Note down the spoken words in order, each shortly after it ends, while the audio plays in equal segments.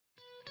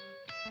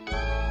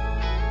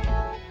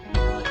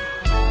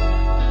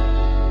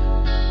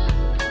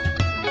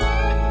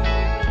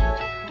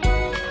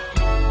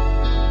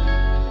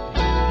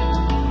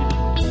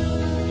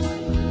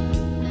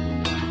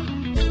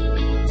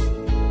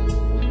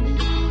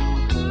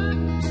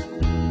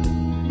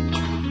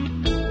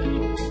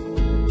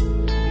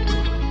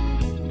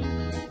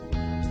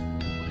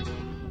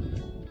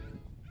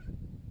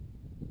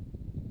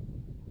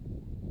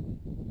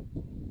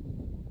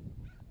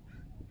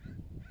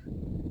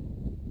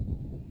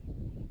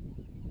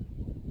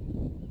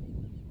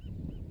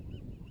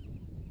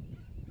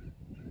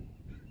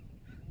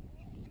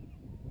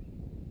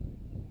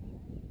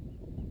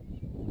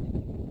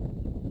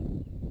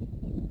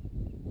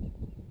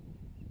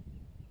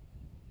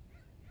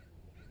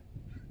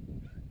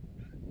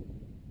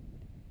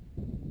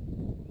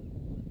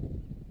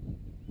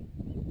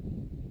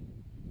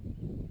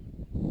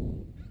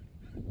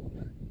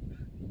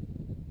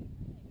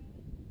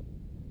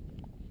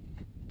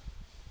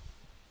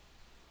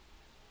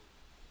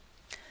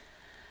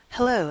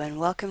Hello and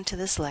welcome to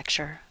this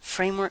lecture,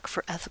 Framework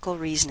for Ethical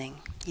Reasoning,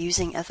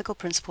 Using Ethical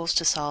Principles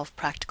to Solve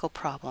Practical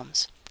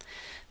Problems.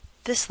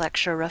 This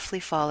lecture roughly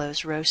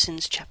follows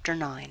Roson's Chapter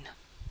 9.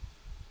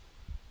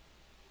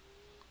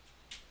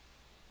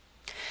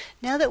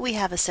 Now that we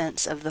have a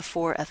sense of the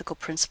 4 ethical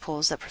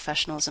principles that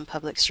professionals and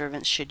public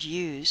servants should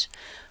use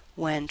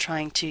when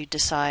trying to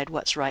decide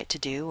what's right to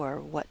do or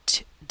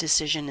what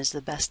decision is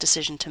the best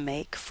decision to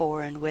make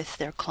for and with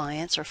their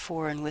clients or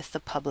for and with the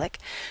public,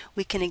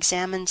 we can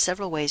examine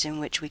several ways in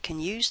which we can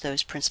use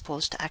those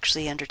principles to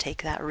actually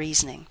undertake that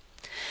reasoning.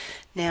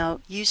 Now,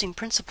 using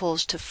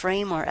principles to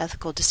frame our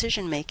ethical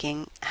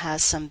decision-making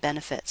has some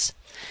benefits,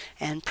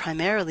 and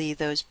primarily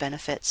those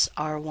benefits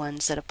are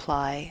ones that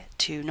apply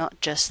to not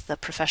just the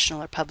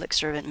professional or public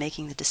servant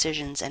making the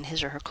decisions and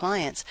his or her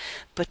clients,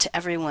 but to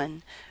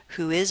everyone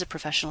who is a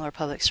professional or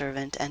public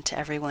servant and to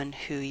everyone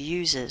who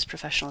uses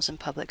professionals and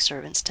public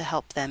servants to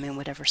help them in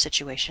whatever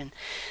situation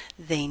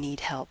they need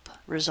help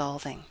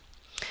resolving.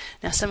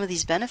 Now, some of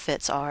these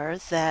benefits are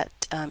that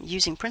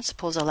using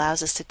principles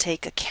allows us to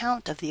take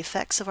account of the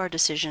effects of our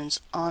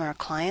decisions on our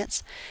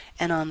clients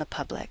and on the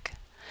public.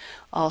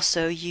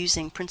 Also,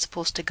 using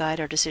principles to guide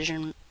our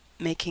decision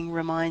making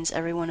reminds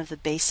everyone of the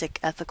basic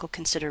ethical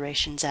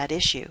considerations at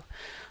issue,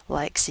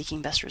 like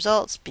seeking best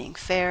results, being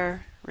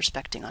fair,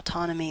 respecting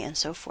autonomy, and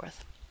so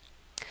forth.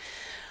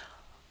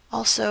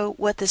 Also,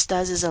 what this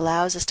does is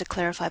allows us to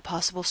clarify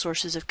possible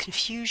sources of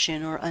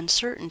confusion or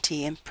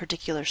uncertainty in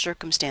particular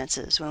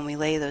circumstances. When we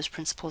lay those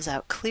principles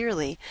out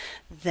clearly,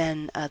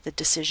 then the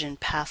decision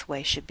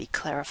pathway should be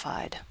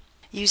clarified.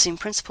 Using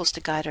principles to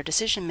guide our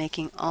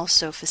decision-making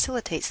also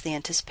facilitates the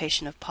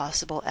anticipation of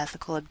possible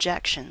ethical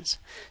objections,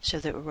 so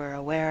that we're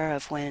aware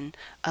of when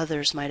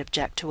others might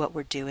object to what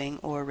we're doing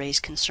or raise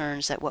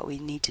concerns that what we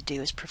need to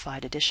do is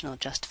provide additional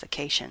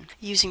justification.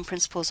 Using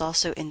principles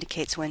also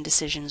indicates when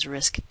decisions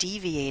risk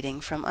deviating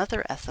from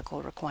other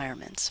ethical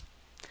requirements.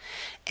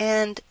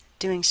 And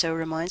doing so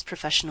reminds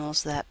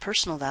professionals that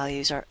personal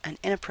values are an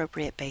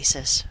inappropriate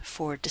basis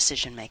for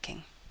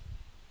decision-making.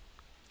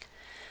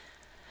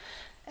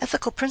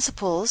 Ethical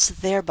principles,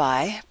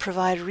 thereby,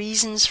 provide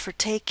reasons for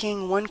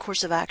taking one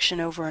course of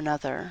action over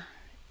another,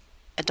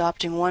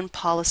 adopting one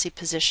policy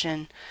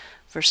position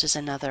versus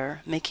another,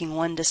 making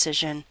one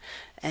decision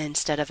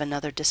instead of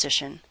another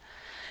decision.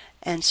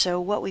 And so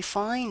what we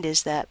find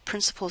is that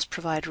principles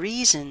provide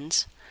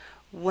reasons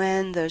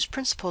when those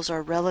principles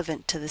are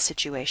relevant to the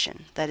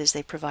situation. That is,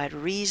 they provide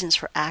reasons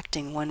for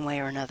acting one way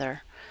or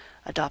another,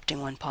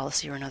 adopting one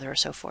policy or another, or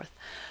so forth.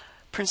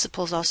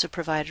 Principles also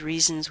provide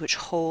reasons which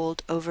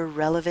hold over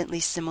relevantly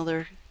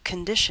similar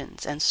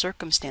conditions and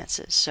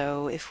circumstances.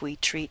 So if we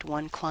treat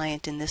one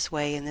client in this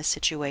way in this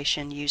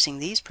situation using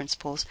these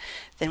principles,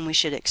 then we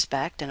should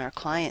expect, and our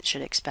client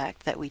should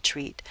expect, that we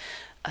treat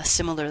a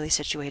similarly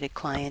situated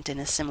client in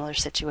a similar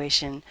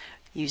situation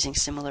using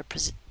similar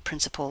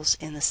principles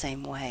in the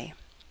same way.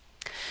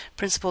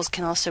 Principles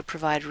can also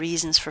provide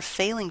reasons for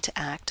failing to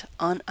act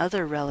on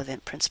other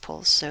relevant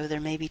principles. So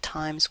there may be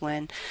times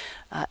when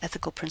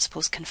ethical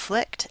principles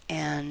conflict,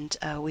 and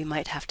we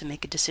might have to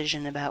make a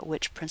decision about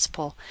which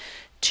principle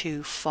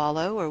to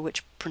follow or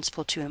which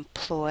principle to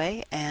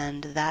employ,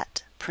 and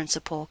that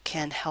principle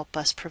can help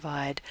us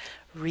provide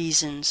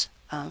reasons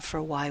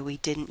for why we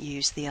didn't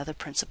use the other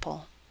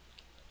principle.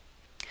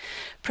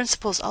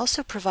 Principles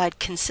also provide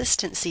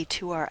consistency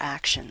to our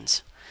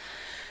actions.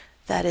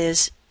 That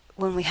is,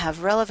 when we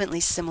have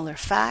relevantly similar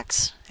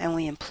facts and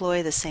we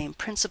employ the same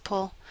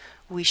principle,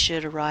 we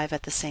should arrive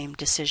at the same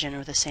decision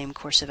or the same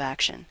course of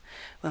action.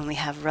 When we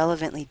have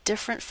relevantly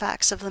different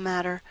facts of the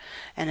matter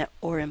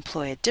or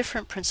employ a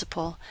different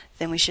principle,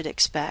 then we should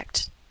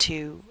expect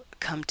to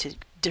come to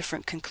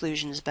different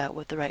conclusions about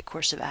what the right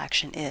course of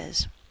action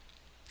is.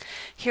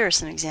 Here are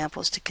some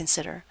examples to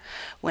consider.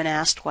 When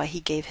asked why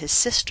he gave his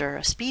sister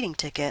a speeding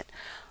ticket,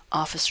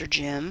 Officer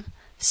Jim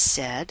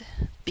said,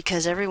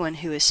 "Because everyone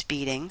who is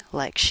speeding,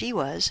 like she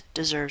was,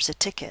 deserves a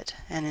ticket."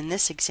 And in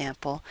this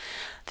example,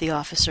 the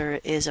officer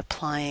is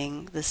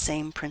applying the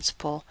same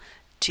principle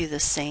to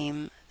the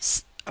same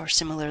or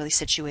similarly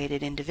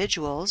situated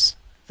individuals,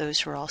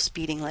 those who are all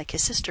speeding like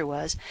his sister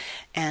was,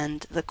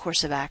 and the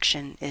course of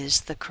action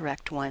is the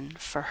correct one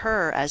for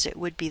her, as it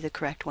would be the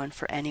correct one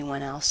for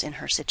anyone else in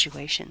her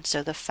situation.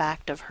 So the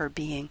fact of her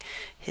being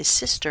his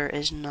sister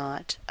is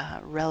not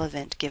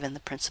relevant given the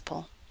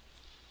principle.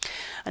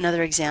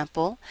 Another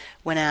example,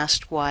 when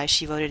asked why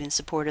she voted in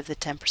support of the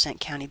 10%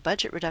 county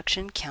budget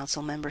reduction,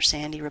 Council Member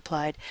Sandy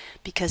replied,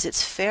 "Because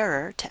it's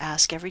fairer to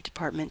ask every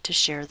department to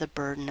share the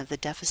burden of the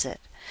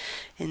deficit."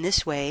 In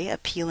this way,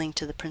 appealing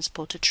to the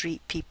principle to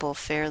treat people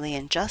fairly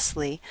and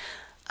justly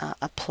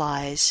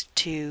applies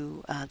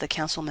to the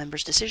council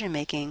member's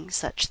decision-making,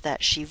 such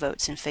that she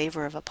votes in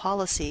favor of a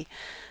policy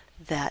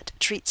that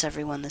treats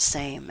everyone the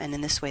same. And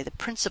in this way, the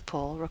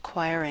principle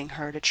requiring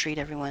her to treat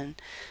everyone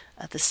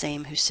the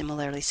same who's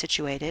similarly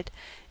situated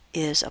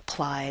is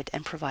applied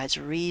and provides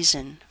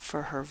reason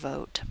for her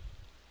vote.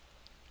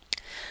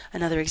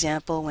 Another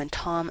example, when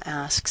Tom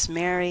asks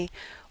Mary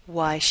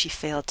why she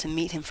failed to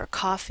meet him for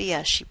coffee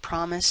as she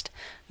promised,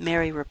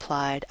 Mary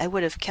replied, "I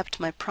would have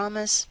kept my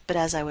promise, but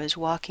as I was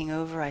walking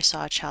over I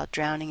saw a child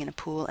drowning in a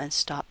pool and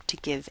stopped to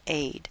give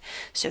aid."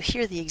 So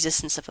here the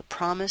existence of a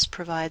promise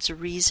provides a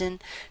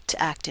reason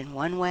to act in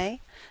one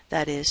way,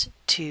 that is,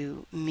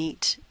 to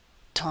meet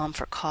Tom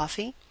for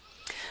coffee,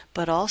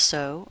 but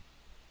also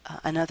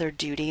another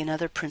duty,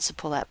 another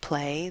principle at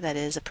play, that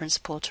is, a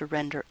principle to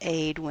render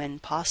aid when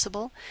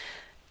possible,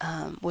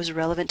 was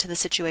relevant to the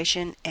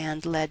situation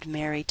and led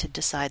Mary to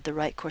decide the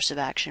right course of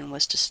action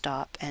was to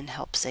stop and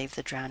help save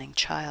the drowning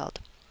child.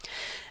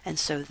 And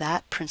so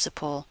that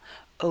principle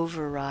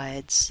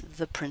overrides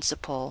the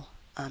principle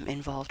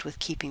involved with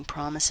keeping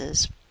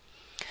promises.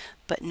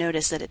 But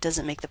notice that it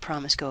doesn't make the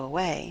promise go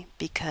away,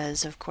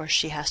 because of course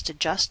she has to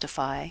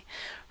justify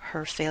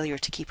her failure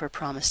to keep her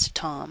promise to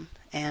Tom,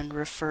 and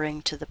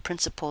referring to the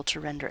principle to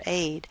render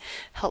aid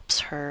helps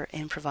her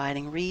in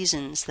providing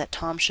reasons that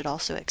Tom should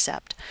also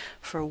accept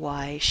for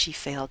why she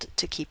failed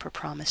to keep her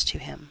promise to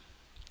him.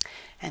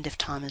 And if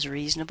Tom is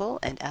reasonable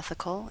and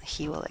ethical,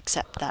 he will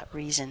accept that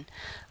reason,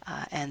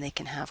 and they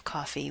can have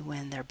coffee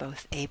when they're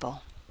both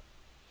able.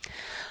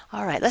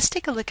 All right, let's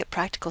take a look at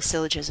practical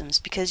syllogisms,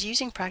 because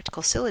using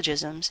practical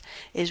syllogisms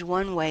is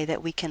one way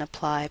that we can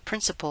apply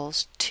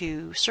principles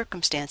to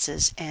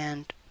circumstances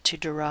and to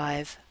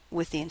derive,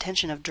 with the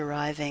intention of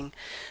deriving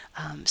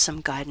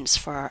some guidance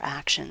for our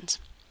actions.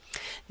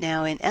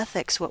 Now, in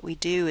ethics, what we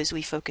do is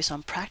we focus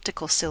on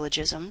practical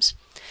syllogisms,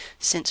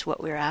 since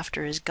what we're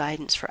after is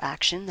guidance for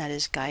action, that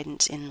is,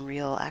 guidance in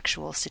real,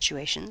 actual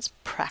situations,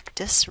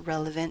 practice,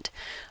 relevant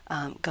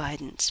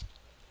guidance.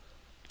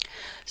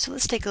 So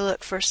let's take a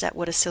look first at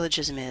what a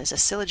syllogism is. A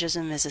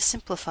syllogism is a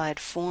simplified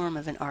form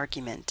of an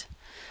argument.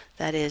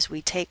 That is,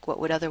 we take what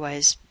would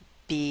otherwise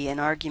be an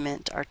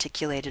argument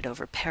articulated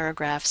over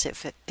paragraphs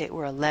if it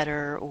were a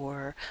letter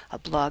or a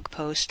blog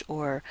post,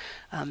 or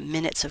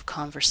minutes of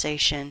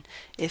conversation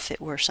if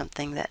it were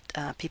something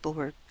that people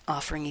were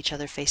offering each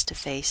other face to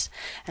face.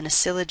 And a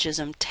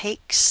syllogism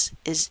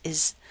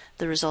is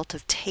the result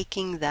of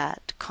taking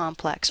that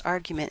complex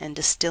argument and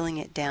distilling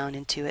it down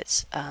into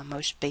its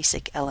most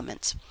basic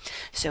elements.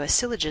 So a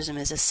syllogism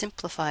is a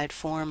simplified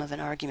form of an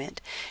argument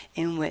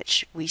in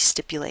which we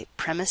stipulate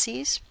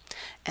premises,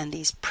 and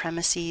these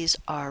premises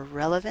are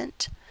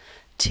relevant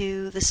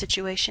to the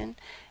situation,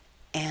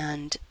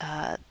 and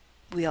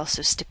we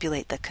also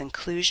stipulate the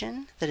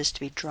conclusion that is to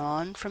be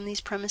drawn from these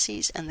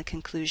premises, and the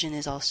conclusion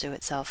is also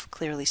itself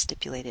clearly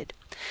stipulated.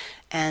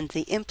 And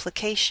the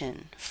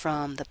implication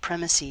from the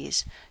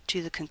premises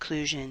to the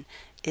conclusion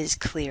is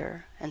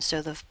clear. And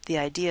so the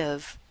idea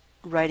of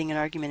writing an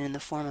argument in the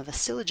form of a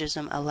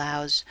syllogism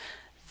allows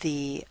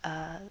the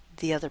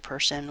other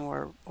person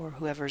or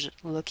whoever's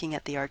looking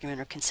at the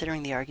argument or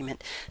considering the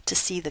argument to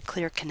see the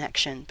clear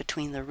connection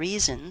between the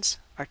reasons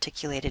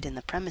articulated in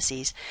the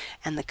premises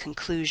and the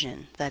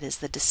conclusion, that is,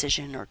 the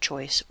decision or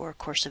choice or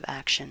course of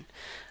action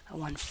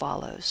one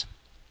follows.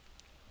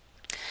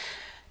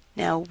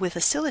 Now, with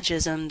a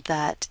syllogism,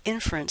 that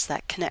inference,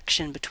 that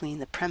connection between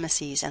the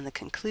premises and the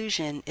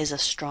conclusion is a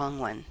strong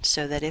one,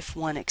 so that if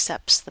one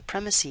accepts the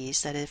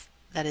premises, that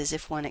is,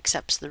 if one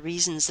accepts the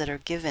reasons that are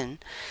given,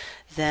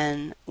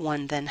 then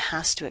one then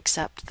has to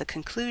accept the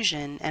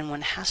conclusion, and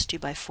one has to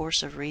by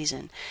force of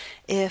reason.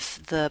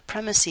 If the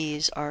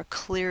premises are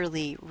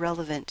clearly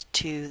relevant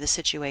to the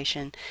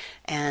situation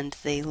and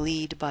they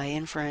lead by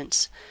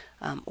inference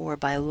or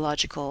by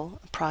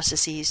logical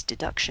processes,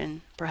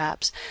 deduction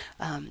perhaps,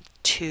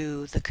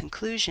 to the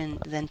conclusion,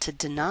 then to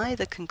deny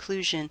the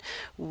conclusion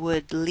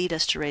would lead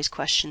us to raise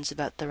questions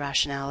about the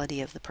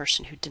rationality of the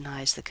person who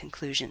denies the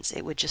conclusions.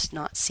 It would just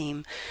not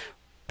seem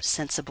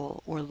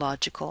sensible or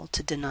logical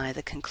to deny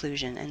the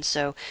conclusion. And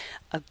so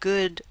a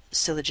good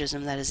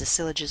syllogism, that is a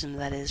syllogism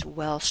that is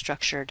well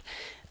structured,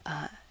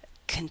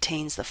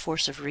 contains the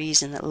force of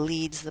reason that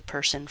leads the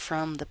person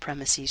from the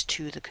premises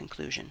to the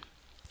conclusion.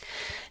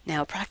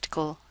 Now,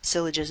 practical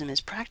syllogism is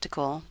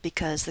practical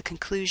because the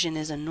conclusion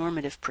is a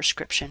normative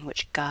prescription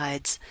which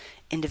guides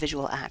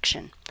individual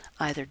action,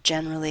 either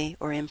generally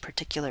or in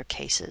particular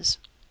cases.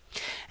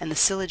 And the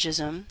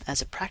syllogism,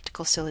 as a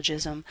practical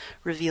syllogism,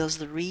 reveals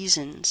the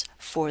reasons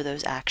for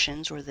those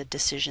actions or the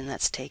decision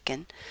that's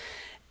taken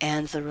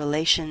and the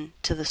relation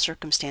to the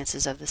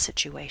circumstances of the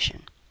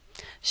situation.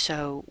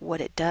 So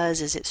what it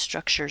does is it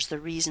structures the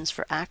reasons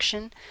for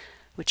action,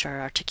 which are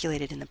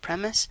articulated in the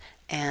premise,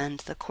 and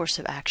the course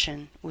of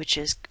action, which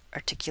is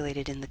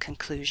articulated in the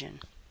conclusion.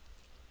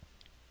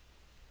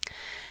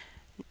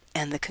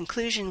 And the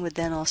conclusion would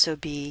then also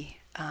be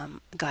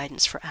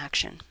guidance for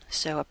action.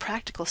 So a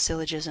practical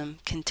syllogism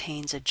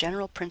contains a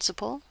general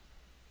principle,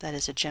 that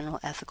is a general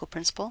ethical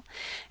principle,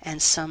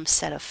 and some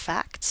set of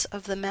facts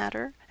of the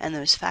matter, and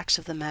those facts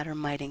of the matter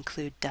might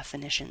include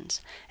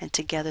definitions. And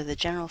together the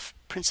general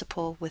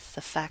principle with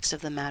the facts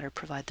of the matter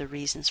provide the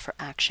reasons for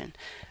action,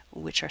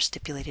 which are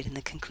stipulated in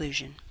the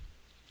conclusion.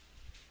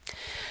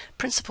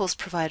 Principles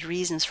provide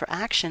reasons for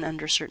action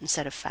under a certain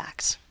set of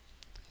facts.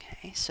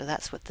 Okay, so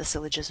that's what the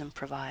syllogism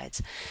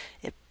provides.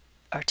 It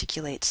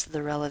articulates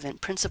the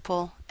relevant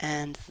principle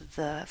and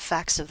the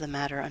facts of the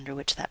matter under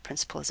which that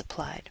principle is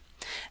applied.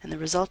 And the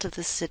result of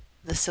the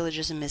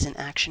syllogism is an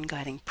action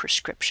guiding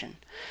prescription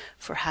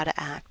for how to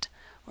act,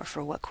 or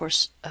for what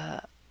course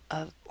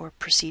or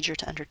procedure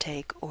to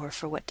undertake, or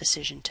for what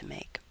decision to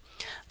make,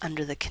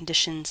 under the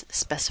conditions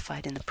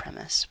specified in the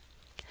premise.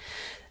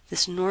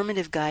 This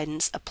normative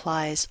guidance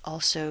applies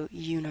also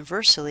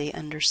universally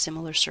under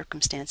similar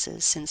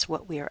circumstances, since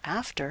what we are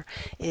after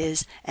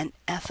is an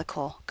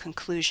ethical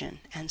conclusion.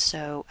 And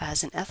so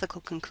as an ethical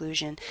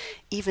conclusion,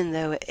 even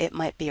though it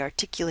might be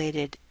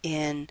articulated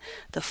in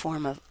the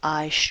form of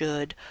I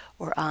should,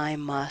 or I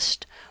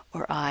must,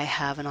 or I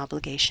have an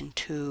obligation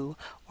to,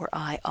 or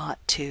I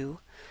ought to,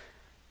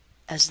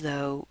 as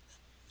though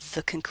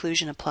the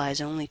conclusion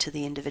applies only to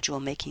the individual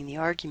making the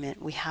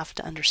argument, we have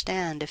to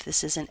understand, if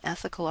this is an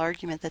ethical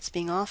argument that's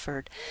being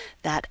offered,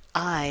 that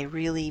I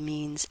really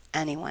means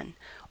anyone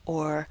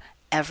or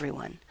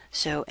everyone.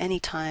 So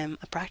anytime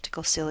a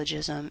practical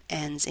syllogism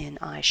ends in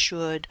I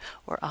should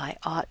or I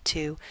ought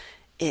to,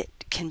 it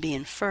can be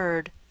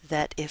inferred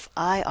that if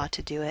I ought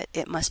to do it,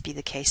 it must be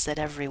the case that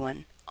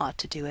everyone ought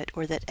to do it,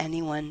 or that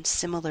anyone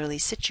similarly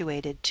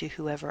situated to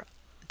whoever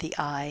the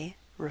I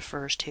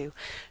refers to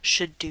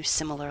should do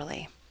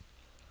similarly.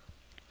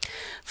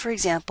 For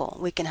example,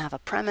 we can have a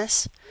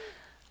premise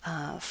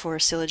for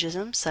a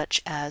syllogism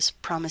such as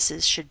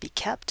promises should be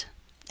kept,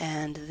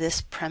 and this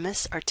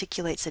premise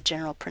articulates a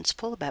general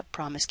principle about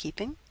promise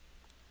keeping.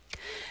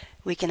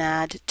 We can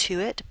add to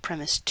it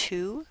premise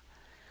 2,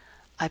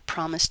 I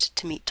promised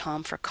to meet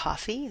Tom for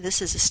coffee.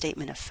 This is a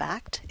statement of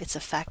fact. It's a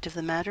fact of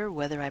the matter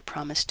whether I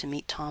promised to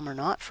meet Tom or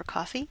not for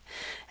coffee.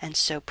 And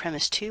so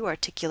premise 2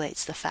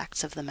 articulates the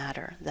facts of the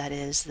matter. That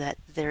is, that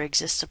there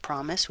exists a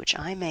promise which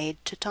I made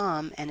to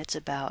Tom, and it's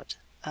about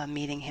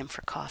meeting him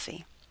for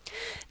coffee.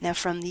 Now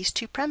from these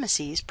two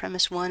premises,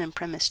 premise 1 and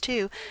premise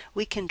 2,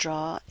 we can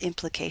draw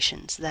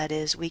implications. That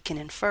is, we can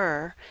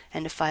infer,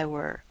 and if I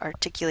were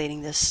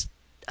articulating this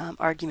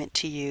argument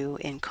to you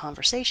in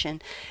conversation,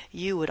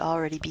 you would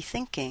already be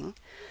thinking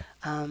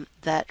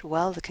that,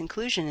 well, the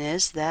conclusion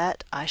is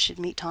that I should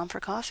meet Tom for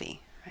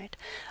coffee, right?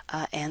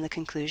 And the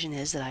conclusion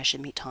is that I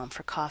should meet Tom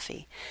for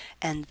coffee.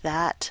 And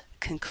that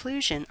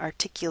conclusion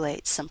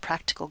articulates some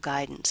practical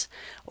guidance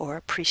or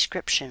a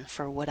prescription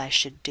for what I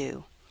should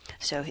do.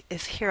 So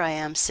if here I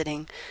am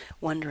sitting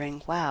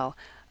wondering, wow,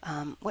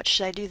 what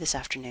should I do this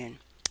afternoon?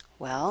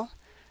 Well,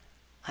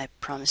 I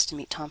promised to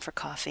meet Tom for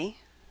coffee.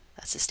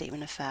 That's a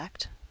statement of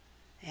fact.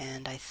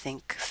 And I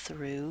think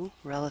through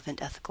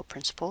relevant ethical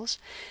principles,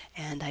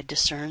 and I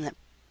discern that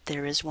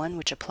there is one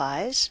which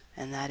applies,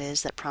 and that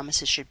is that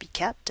promises should be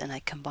kept, and I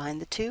combine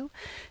the two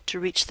to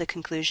reach the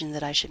conclusion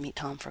that I should meet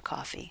Tom for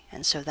coffee.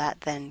 And so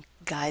that then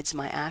guides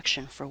my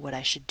action for what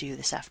I should do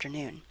this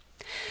afternoon.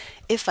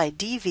 If I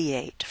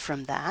deviate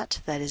from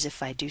that, that is,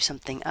 if I do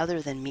something other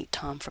than meet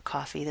Tom for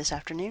coffee this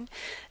afternoon,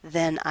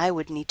 then I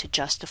would need to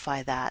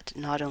justify that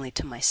not only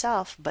to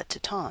myself but to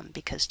Tom,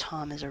 because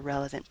Tom is a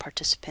relevant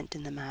participant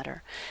in the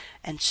matter.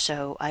 And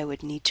so I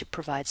would need to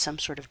provide some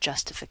sort of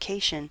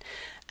justification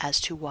as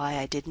to why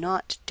I did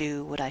not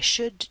do what I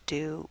should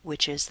do,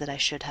 which is that I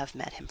should have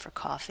met him for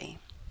coffee.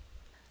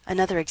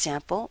 Another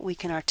example, we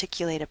can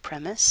articulate a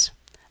premise.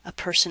 A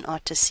person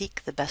ought to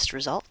seek the best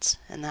results,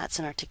 and that's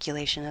an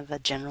articulation of a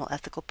general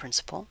ethical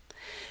principle.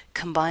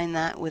 Combine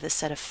that with a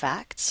set of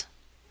facts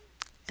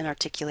and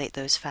articulate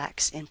those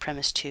facts in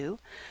premise 2.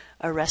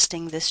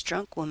 Arresting this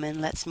drunk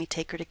woman lets me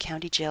take her to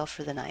county jail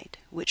for the night,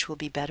 which will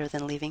be better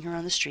than leaving her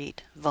on the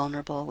street,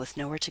 vulnerable, with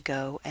nowhere to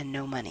go and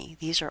no money.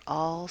 These are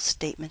all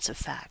statements of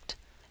fact.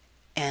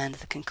 And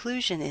the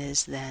conclusion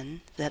is then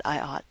that I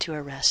ought to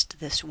arrest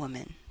this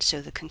woman.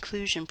 So the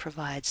conclusion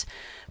provides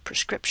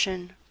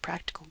prescription,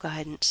 practical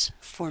guidance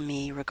for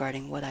me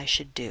regarding what I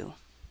should do.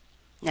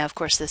 Now, of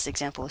course, this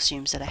example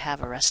assumes that I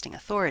have arresting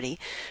authority,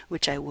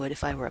 which I would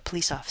if I were a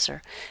police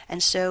officer.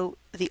 And so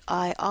the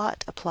I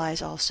ought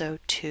applies also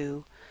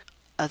to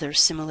others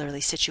similarly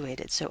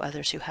situated, so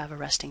others who have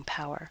arresting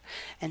power.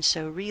 And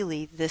so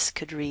really this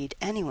could read,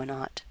 anyone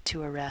ought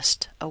to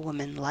arrest a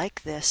woman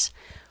like this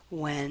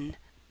when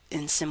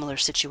in similar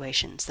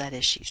situations. That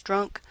is, she's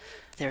drunk,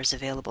 there's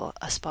available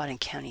a spot in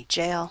county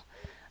jail,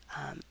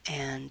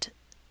 and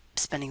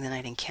spending the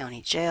night in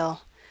county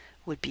jail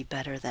would be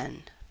better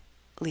than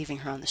leaving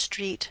her on the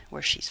street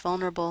where she's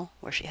vulnerable,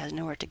 where she has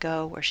nowhere to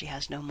go, where she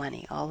has no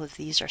money. All of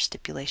these are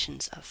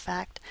stipulations of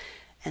fact,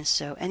 and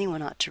so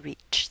anyone ought to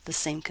reach the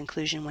same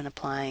conclusion when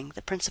applying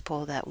the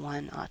principle that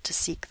one ought to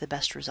seek the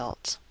best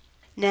results.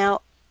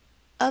 Now,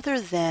 other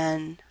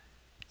than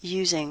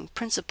using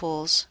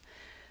principles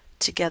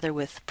together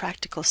with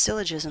practical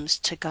syllogisms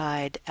to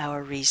guide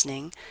our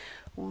reasoning,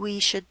 we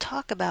should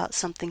talk about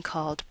something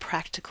called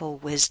practical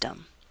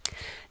wisdom.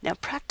 Now,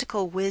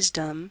 practical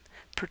wisdom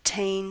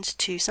pertains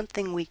to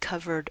something we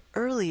covered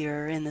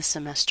earlier in the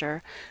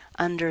semester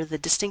under the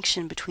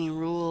distinction between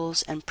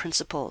rules and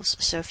principles.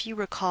 So if you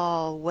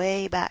recall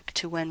way back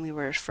to when we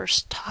were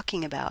first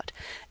talking about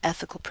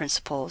ethical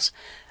principles,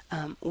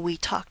 we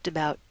talked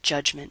about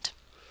judgment.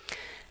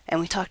 And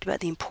we talked about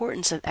the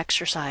importance of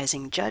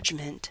exercising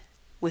judgment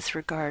with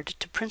regard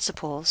to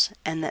principles,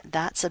 and that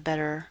that's a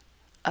better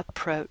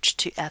approach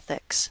to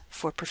ethics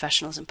for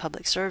professionals and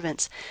public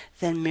servants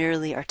than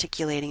merely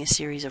articulating a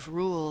series of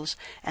rules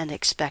and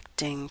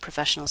expecting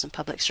professionals and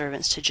public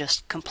servants to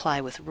just comply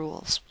with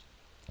rules.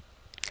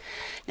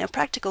 Now,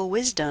 practical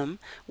wisdom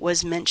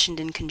was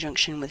mentioned in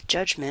conjunction with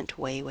judgment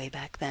way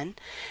back then,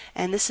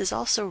 and this is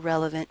also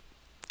relevant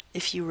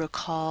if you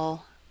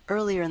recall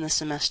earlier in the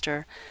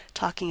semester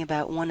talking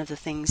about one of the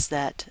things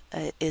that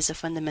is a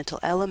fundamental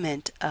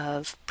element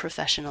of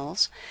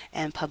professionals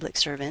and public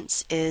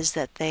servants is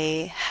that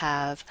they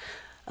have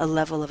a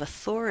level of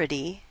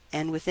authority,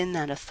 and within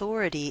that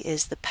authority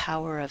is the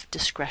power of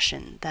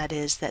discretion. That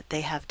is, that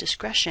they have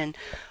discretion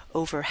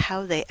over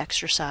how they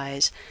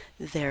exercise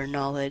their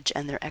knowledge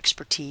and their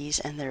expertise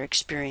and their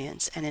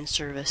experience, and in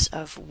service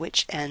of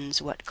which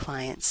ends what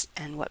clients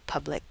and what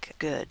public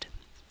good.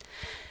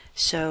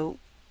 So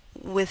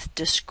with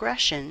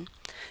discretion,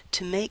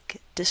 to make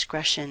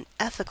discretion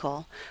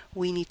ethical,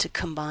 we need to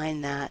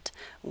combine that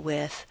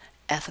with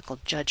ethical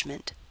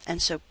judgment.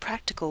 And so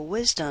practical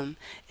wisdom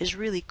is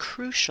really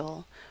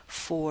crucial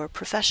for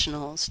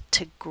professionals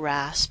to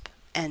grasp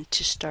and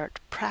to start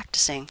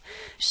practicing.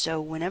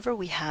 So whenever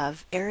we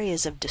have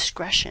areas of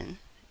discretion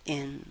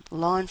in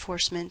law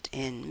enforcement,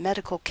 in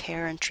medical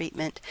care and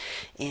treatment,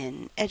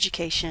 in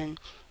education,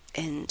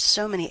 in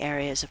so many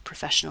areas of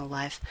professional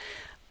life,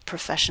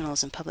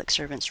 professionals and public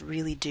servants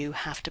really do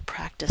have to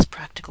practice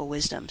practical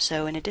wisdom.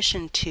 So in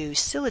addition to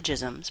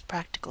syllogisms,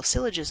 practical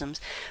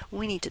syllogisms,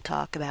 we need to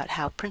talk about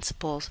how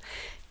principles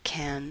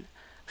can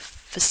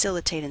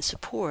facilitate and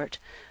support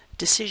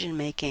decision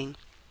making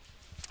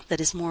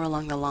that is more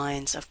along the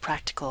lines of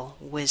practical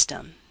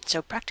wisdom.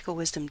 So practical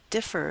wisdom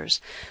differs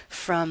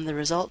from the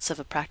results of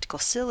a practical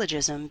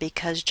syllogism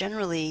because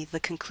generally the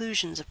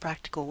conclusions of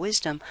practical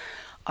wisdom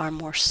are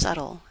more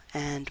subtle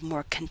and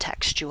more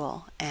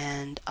contextual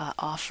and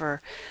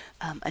offer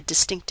a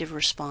distinctive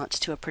response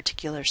to a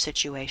particular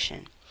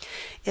situation.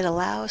 It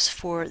allows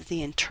for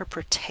the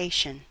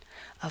interpretation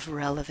of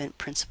relevant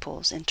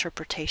principles.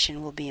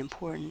 Interpretation will be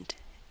important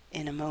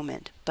in a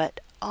moment,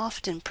 but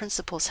often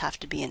principles have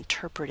to be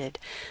interpreted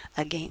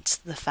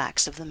against the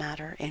facts of the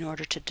matter in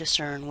order to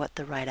discern what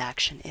the right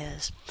action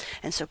is.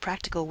 And so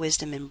practical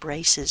wisdom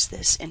embraces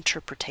this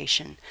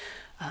interpretation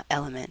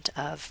element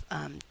of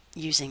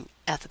using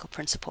ethical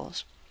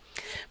principles.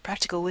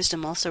 Practical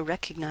wisdom also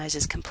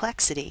recognizes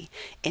complexity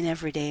in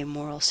everyday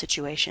moral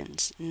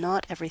situations.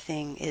 Not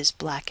everything is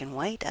black and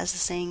white, as the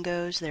saying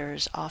goes. There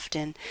is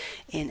often,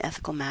 in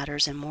ethical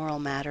matters and moral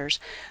matters,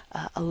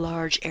 a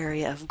large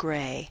area of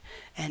gray,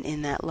 and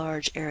in that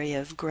large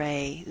area of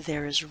gray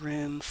there is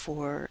room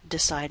for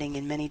deciding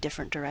in many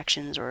different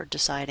directions or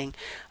deciding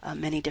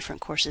many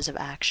different courses of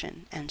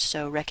action. And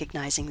so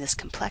recognizing this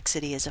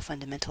complexity is a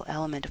fundamental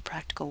element of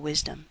practical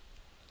wisdom.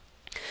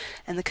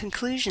 And the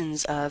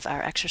conclusions of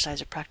our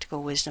exercise of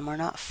practical wisdom are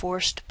not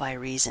forced by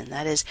reason.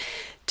 That is,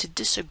 to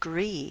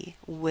disagree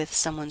with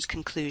someone's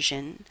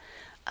conclusion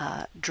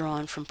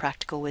drawn from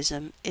practical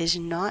wisdom is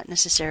not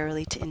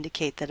necessarily to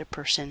indicate that a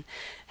person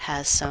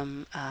has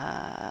some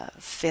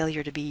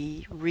failure to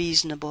be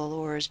reasonable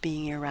or is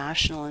being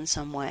irrational in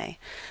some way,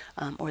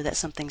 or that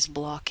something's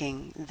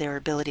blocking their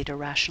ability to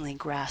rationally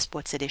grasp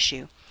what's at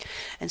issue.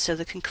 And so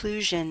the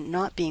conclusion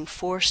not being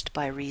forced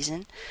by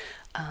reason,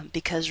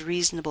 because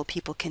reasonable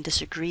people can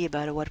disagree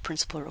about what a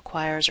principle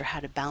requires or how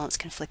to balance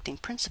conflicting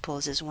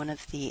principles, is one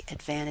of the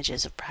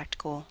advantages of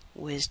practical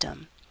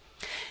wisdom.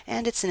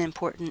 And it's an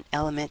important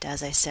element,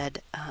 as I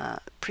said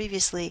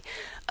previously,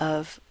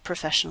 of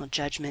professional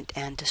judgment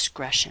and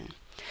discretion.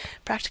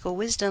 Practical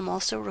wisdom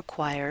also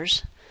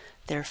requires,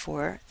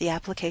 therefore, the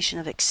application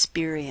of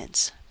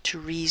experience to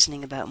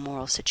reasoning about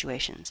moral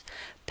situations.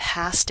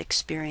 Past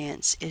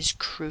experience is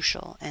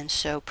crucial, and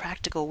so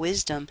practical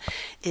wisdom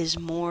is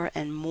more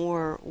and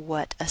more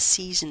what a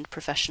seasoned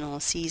professional,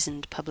 a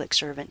seasoned public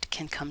servant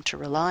can come to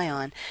rely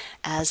on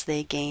as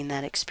they gain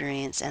that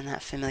experience and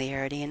that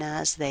familiarity, and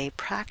as they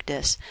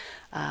practice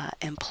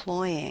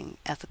employing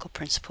ethical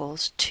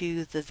principles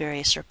to the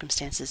various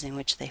circumstances in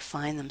which they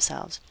find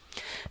themselves.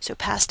 So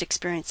past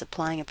experience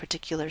applying a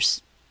particular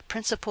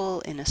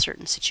principle in a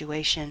certain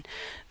situation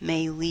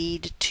may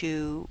lead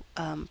to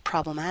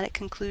problematic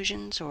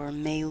conclusions, or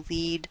may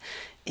lead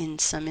in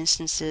some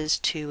instances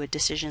to a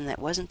decision that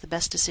wasn't the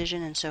best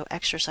decision. And so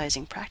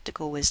exercising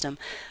practical wisdom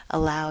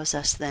allows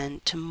us then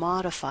to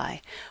modify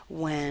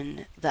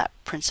when that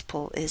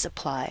principle is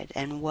applied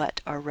and what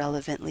are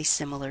relevantly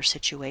similar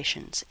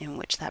situations in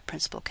which that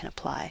principle can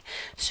apply.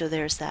 So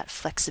there's that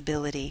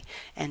flexibility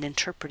and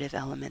interpretive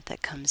element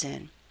that comes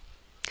in.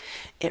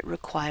 It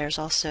requires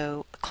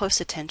also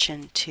close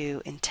attention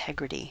to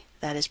integrity.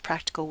 That is,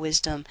 practical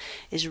wisdom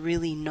is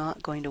really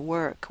not going to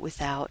work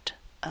without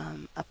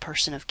a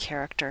person of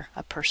character,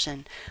 a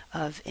person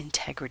of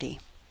integrity.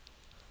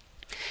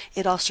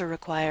 It also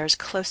requires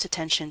close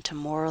attention to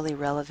morally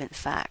relevant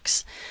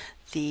facts.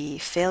 The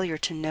failure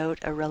to note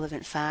a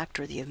relevant fact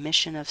or the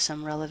omission of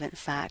some relevant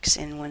facts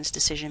in one's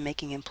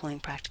decision-making employing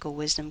practical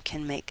wisdom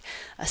can make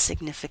a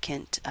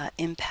significant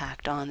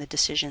impact on the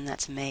decision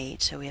that's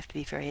made. So we have to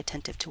be very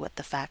attentive to what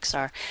the facts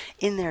are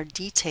in their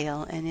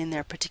detail and in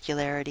their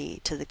particularity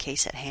to the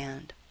case at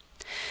hand.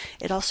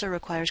 It also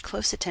requires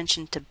close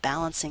attention to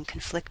balancing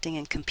conflicting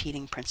and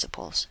competing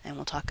principles, and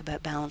we'll talk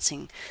about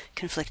balancing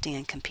conflicting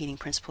and competing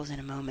principles in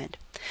a moment.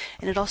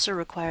 And it also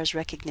requires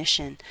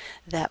recognition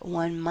that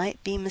one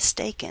might be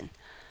mistaken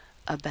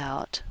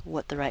about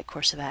what the right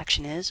course of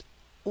action is,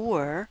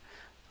 or,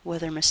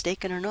 whether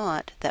mistaken or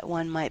not, that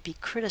one might be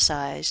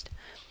criticized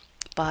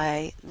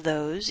by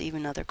those,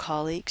 even other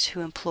colleagues,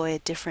 who employ a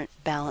different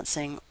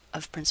balancing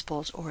of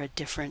principles or a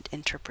different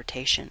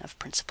interpretation of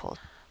principles.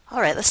 All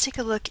right, let's take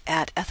a look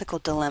at ethical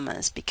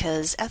dilemmas,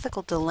 because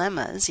ethical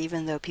dilemmas,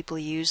 even though people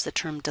use the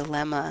term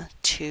dilemma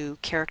to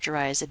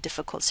characterize a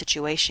difficult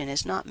situation,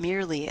 is not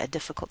merely a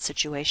difficult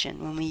situation.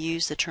 When we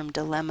use the term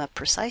dilemma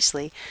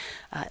precisely,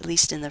 at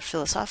least in the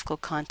philosophical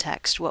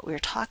context, what we're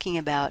talking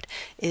about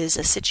is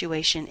a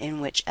situation in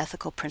which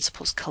ethical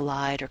principles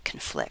collide or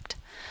conflict.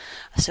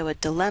 So a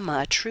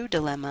dilemma, a true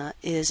dilemma,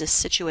 is a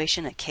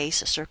situation, a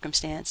case, a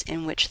circumstance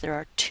in which there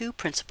are two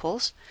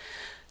principles.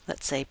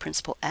 Let's say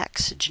principle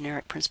X,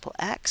 generic principle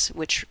X,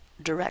 which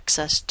directs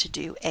us to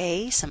do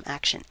A, some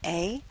action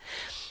A,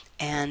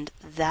 and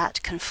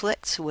that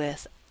conflicts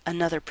with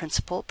another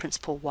principle,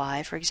 principle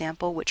Y, for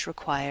example, which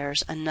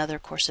requires another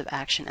course of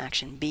action,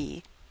 action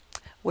B,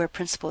 where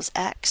principles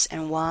X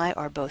and Y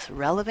are both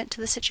relevant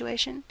to the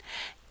situation,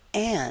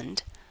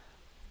 and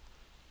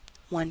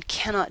one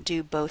cannot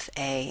do both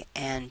A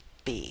and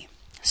B.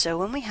 So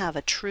when we have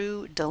a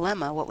true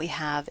dilemma, what we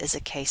have is a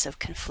case of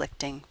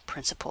conflicting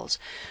principles.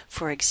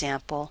 For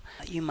example,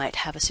 you might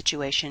have a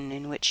situation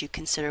in which you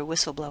consider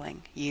whistleblowing.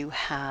 You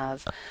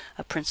have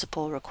a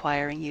principle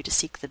requiring you to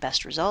seek the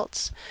best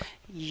results.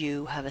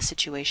 You have a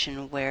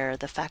situation where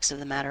the facts of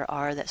the matter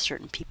are that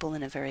certain people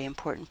in a very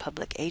important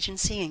public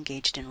agency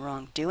engaged in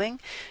wrongdoing,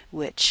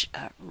 which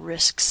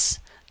risks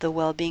the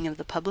well-being of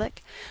the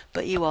public,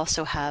 but you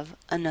also have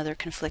another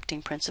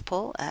conflicting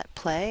principle at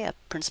play, a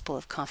principle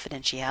of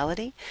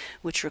confidentiality,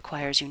 which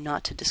requires you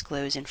not to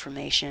disclose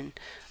information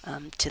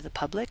to the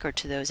public or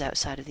to those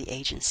outside of the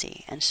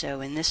agency. And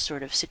so in this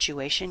sort of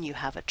situation, you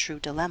have a true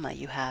dilemma.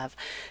 You have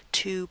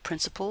two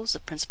principles, the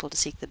principle to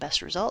seek the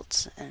best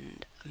results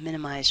and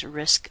minimize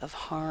risk of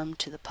harm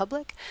to the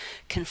public,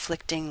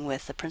 conflicting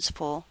with the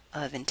principle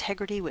of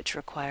integrity, which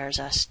requires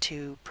us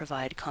to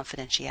provide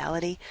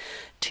confidentiality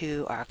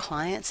to our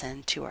clients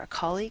and to our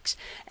colleagues,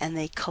 and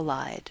they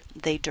collide.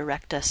 They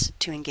direct us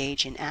to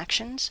engage in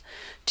actions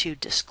to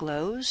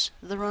disclose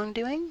the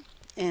wrongdoing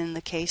in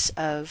the case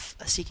of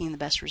seeking the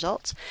best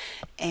results,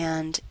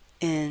 and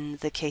in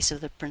the case of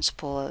the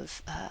principle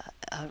of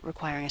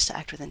requiring us to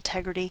act with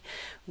integrity,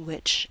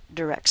 which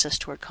directs us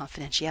toward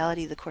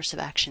confidentiality, the course of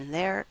action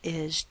there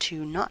is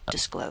to not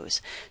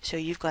disclose. So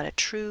you've got a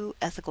true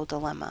ethical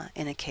dilemma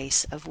in a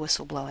case of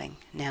whistleblowing.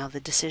 Now the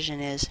decision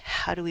is,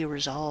 how do we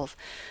resolve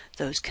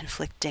those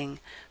conflicting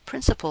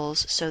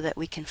principles so that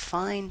we can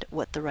find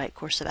what the right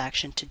course of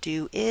action to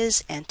do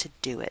is and to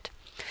do it?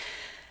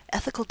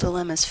 Ethical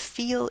dilemmas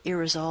feel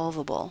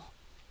irresolvable,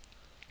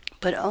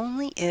 but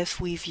only if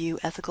we view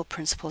ethical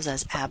principles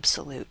as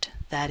absolute.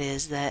 That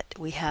is, that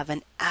we have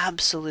an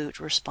absolute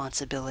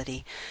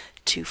responsibility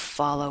to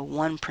follow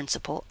one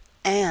principle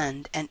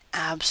and an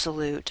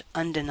absolute,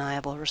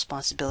 undeniable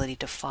responsibility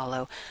to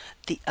follow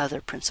the other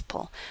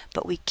principle.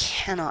 But we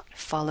cannot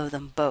follow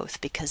them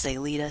both because they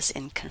lead us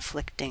in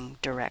conflicting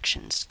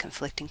directions,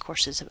 conflicting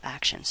courses of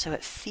action. So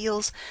it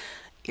feels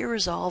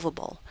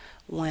irresolvable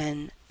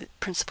when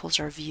principles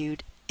are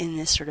viewed in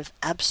this sort of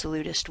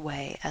absolutist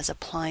way as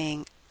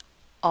applying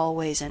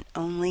always and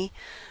only,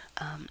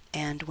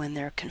 and when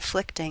they're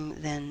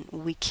conflicting, then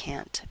we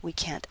can't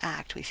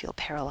act. We feel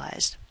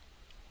paralyzed.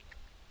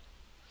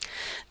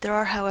 There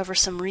are, however,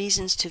 some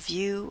reasons to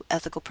view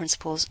ethical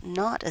principles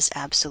not as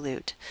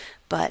absolute,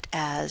 but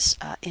as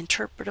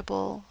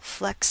interpretable,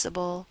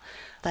 flexible,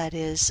 that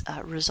is,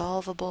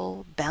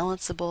 resolvable,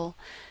 balanceable,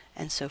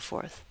 and so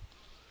forth.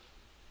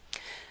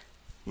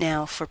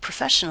 Now, for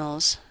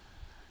professionals,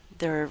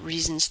 There are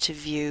reasons to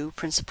view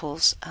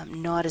principles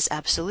not as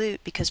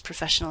absolute, because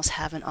professionals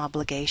have an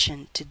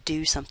obligation to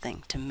do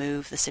something to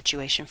move the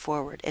situation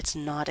forward. It's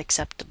not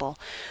acceptable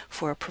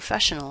for a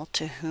professional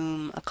to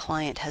whom a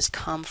client has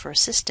come for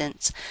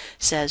assistance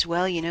says,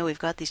 well, we've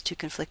got these two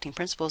conflicting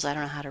principles, I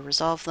don't know how to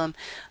resolve them,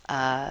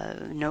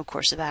 no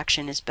course of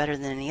action is better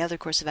than any other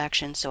course of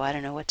action, so I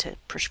don't know what to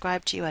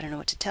prescribe to you, I don't know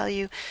what to tell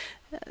you,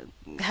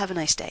 have a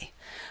nice day.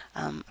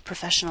 A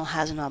professional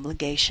has an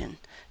obligation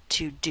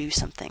to do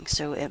something,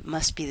 so it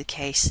must be the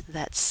case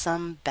that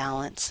some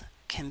balance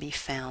can be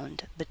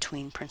found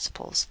between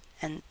principles.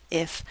 And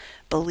if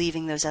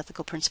believing those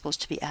ethical principles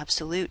to be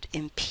absolute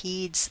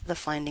impedes the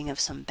finding of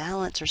some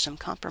balance or some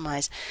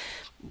compromise,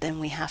 then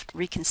we have to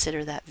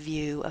reconsider that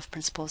view of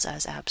principles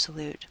as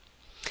absolute.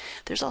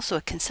 There's also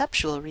a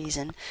conceptual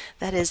reason,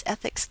 that is,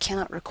 ethics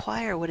cannot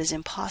require what is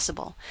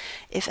impossible.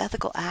 If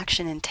ethical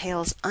action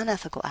entails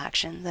unethical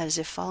action, that is,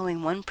 if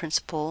following one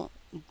principle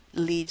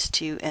leads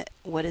to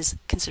what is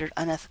considered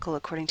unethical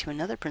according to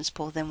another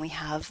principle, then we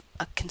have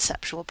a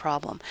conceptual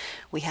problem.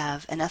 We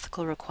have an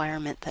ethical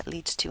requirement that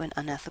leads to an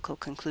unethical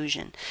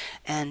conclusion,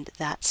 and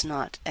that's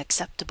not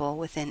acceptable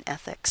within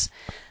ethics.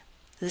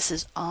 This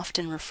is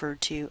often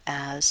referred to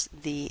as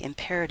the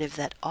imperative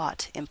that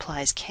ought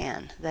implies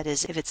can. That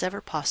is, if it's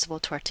ever possible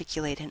to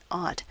articulate an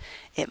ought,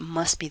 it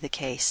must be the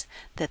case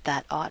that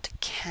that ought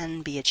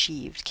can be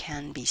achieved,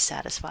 can be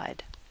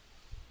satisfied.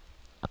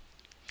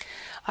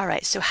 All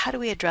right, so how do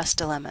we address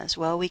dilemmas?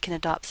 Well, we can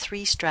adopt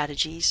three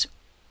strategies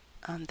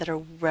that are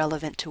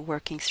relevant to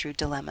working through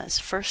dilemmas.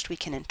 First, we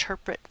can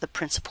interpret the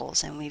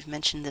principles, and we've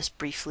mentioned this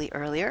briefly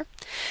earlier.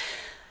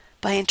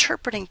 By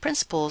interpreting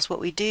principles, what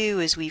we do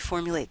is we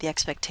formulate the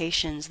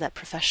expectations that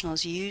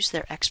professionals use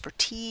their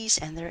expertise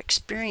and their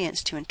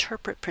experience to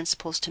interpret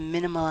principles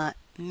to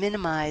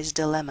minimize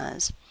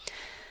dilemmas.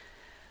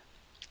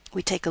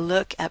 We take a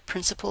look at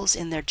principles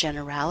in their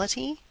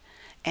generality,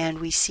 and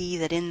we see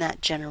that in that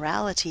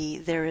generality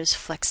there is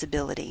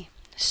flexibility.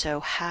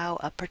 So how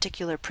a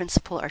particular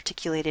principle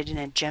articulated in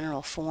a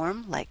general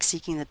form, like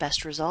seeking the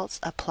best results,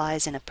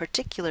 applies in a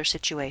particular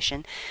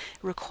situation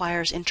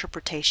requires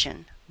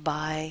interpretation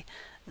by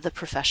the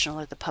professional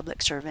or the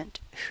public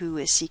servant who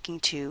is seeking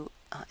to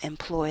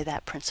employ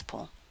that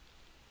principle.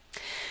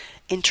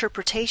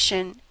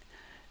 Interpretation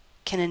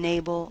can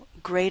enable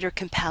greater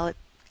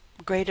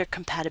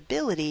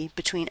compatibility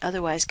between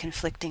otherwise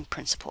conflicting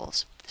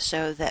principles,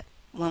 so that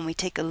when we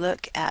take a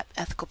look at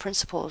ethical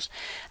principles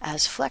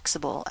as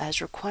flexible,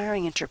 as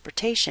requiring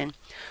interpretation,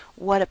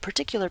 what a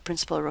particular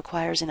principle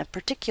requires in a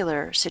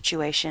particular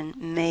situation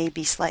may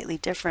be slightly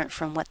different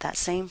from what that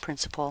same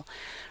principle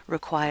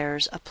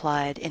requires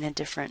applied in a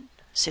different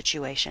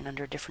situation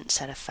under a different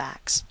set of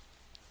facts.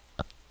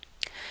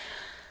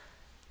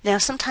 Now,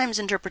 sometimes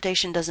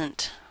interpretation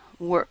doesn't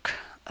work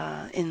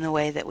in the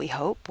way that we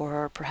hope,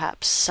 or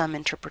perhaps some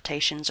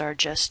interpretations are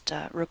just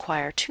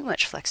require too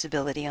much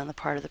flexibility on the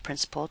part of the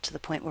principal to the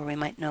point where we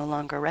might no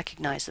longer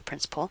recognize the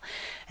principle,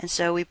 and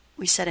so we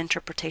set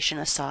interpretation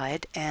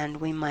aside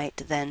and we might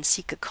then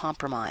seek a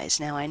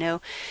compromise. Now, I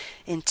know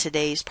in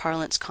today's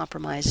parlance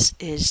compromise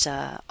is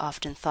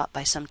often thought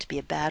by some to be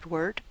a bad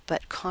word,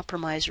 but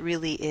compromise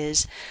really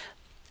is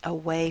a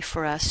way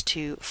for us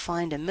to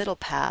find a middle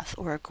path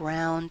or a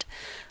ground,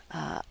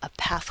 a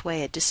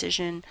pathway, a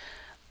decision,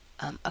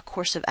 a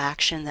course of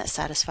action that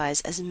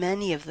satisfies as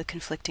many of the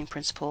conflicting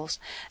principles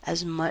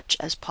as much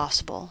as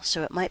possible.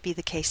 So it might be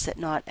the case that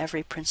not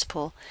every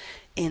principle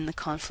in the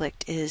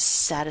conflict is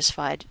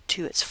satisfied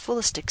to its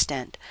fullest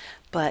extent,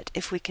 but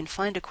if we can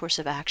find a course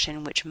of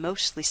action which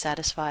mostly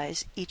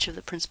satisfies each of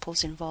the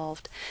principles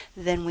involved,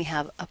 then we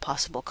have a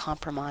possible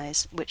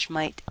compromise which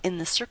might, in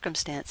the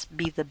circumstance,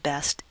 be the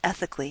best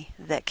ethically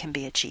that can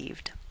be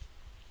achieved.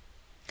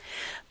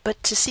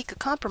 But to seek a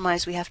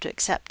compromise, we have to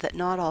accept that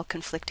not all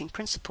conflicting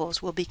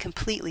principles will be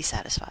completely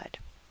satisfied.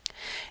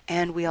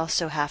 And we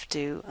also have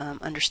to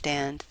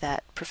understand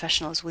that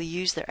professionals will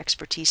use their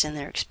expertise and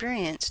their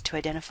experience to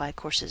identify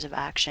courses of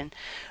action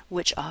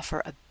which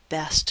offer a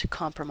best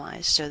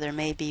compromise. So there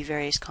may be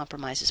various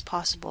compromises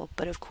possible,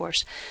 but of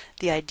course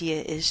the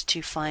idea is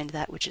to find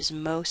that which is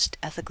most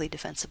ethically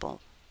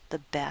defensible, the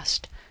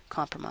best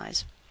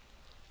compromise.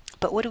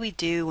 But what do we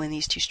do when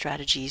these two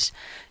strategies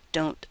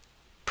don't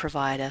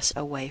provide us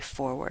a way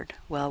forward?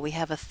 Well, we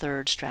have a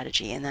third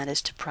strategy, and that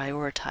is to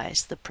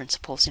prioritize the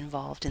principles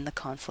involved in the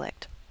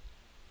conflict.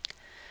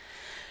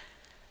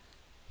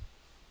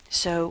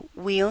 So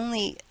we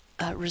only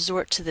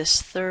resort to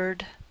this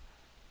third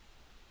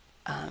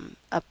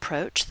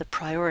approach, the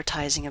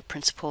prioritizing of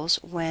principles,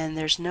 when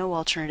there's no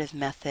alternative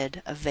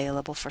method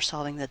available for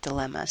solving the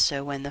dilemma.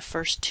 So when the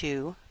first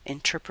two,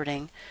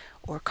 interpreting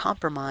or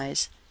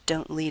compromise,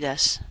 don't lead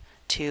us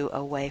to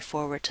a way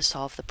forward to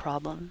solve the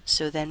problem.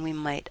 So then we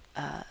might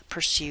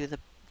pursue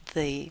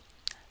the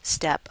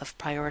step of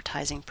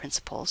prioritizing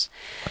principles.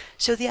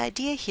 So the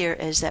idea here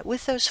is that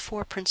with those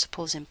 4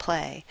 principles in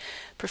play,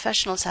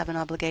 professionals have an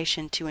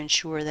obligation to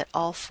ensure that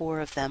all 4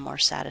 of them are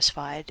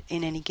satisfied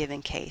in any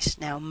given case.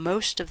 Now,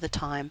 most of the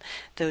time,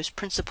 those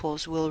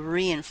principles will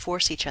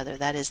reinforce each other.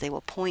 That is, they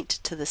will point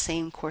to the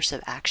same course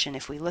of action.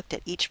 If we looked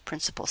at each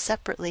principle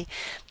separately,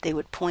 they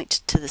would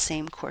point to the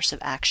same course of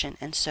action.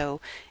 And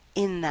so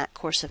in that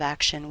course of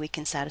action, we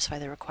can satisfy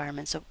the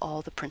requirements of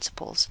all the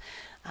principles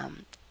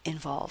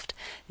involved.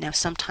 Now,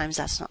 sometimes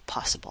that's not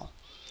possible.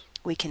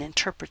 We can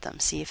interpret them,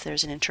 see if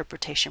there's an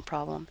interpretation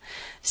problem,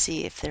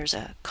 see if there's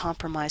a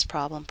compromise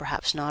problem.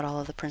 Perhaps not all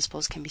of the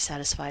principles can be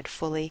satisfied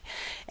fully.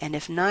 And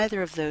if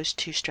neither of those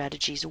 2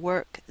 strategies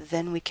work,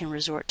 then we can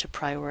resort to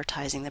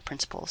prioritizing the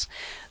principles.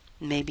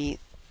 Maybe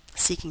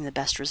seeking the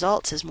best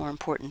results is more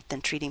important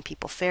than treating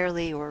people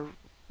fairly or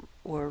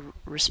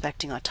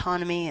respecting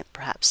autonomy.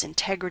 Perhaps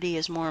integrity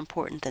is more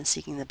important than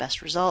seeking the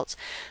best results.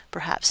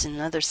 Perhaps in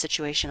another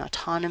situation,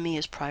 autonomy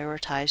is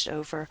prioritized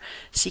over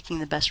seeking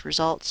the best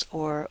results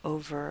or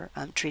over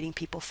treating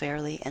people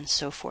fairly, and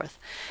so forth.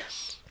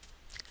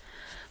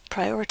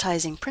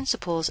 Prioritizing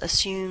principles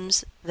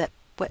assumes that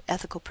what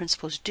ethical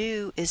principles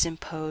do is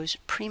impose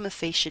prima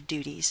facie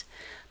duties.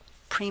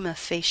 Prima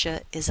facie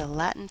is a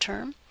Latin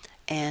term,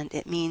 and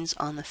it means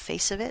on the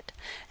face of it.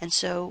 And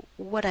so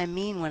what I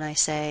mean when I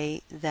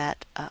say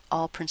that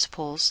all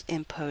principles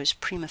impose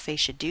prima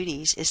facie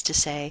duties is to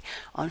say,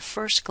 on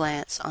first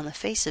glance, on the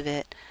face of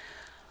it,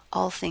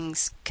 all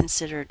things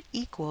considered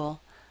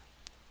equal,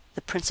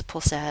 the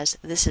principle says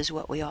this is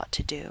what we ought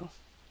to do.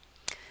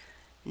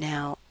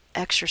 Now,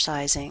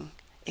 exercising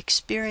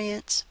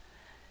experience,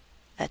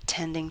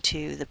 attending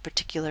to the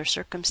particular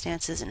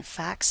circumstances and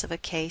facts of a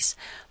case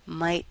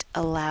might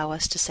allow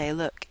us to say,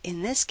 look,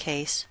 in this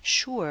case,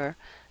 sure,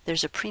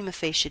 there's a prima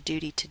facie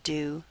duty to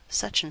do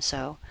such and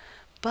so,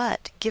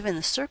 but given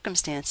the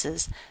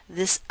circumstances,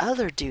 this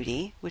other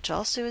duty, which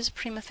also is a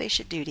prima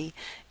facie duty,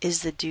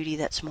 is the duty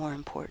that's more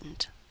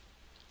important.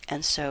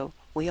 And so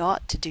we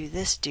ought to do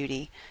this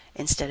duty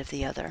instead of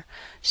the other.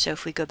 So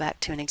if we go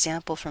back to an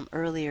example from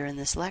earlier in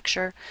this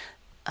lecture,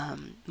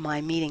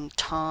 my meeting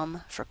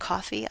Tom for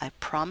coffee, I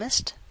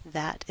promised.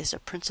 That is a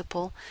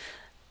principle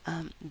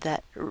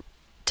that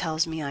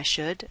tells me I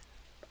should,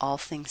 all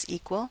things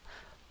equal,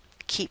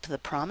 keep the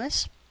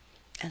promise.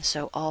 And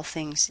so all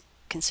things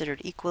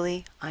considered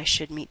equally, I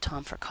should meet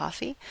Tom for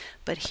coffee.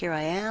 But here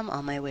I am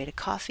on my way to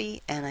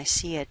coffee, and I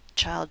see a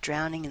child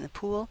drowning in the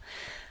pool.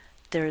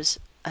 There's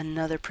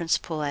another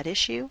principle at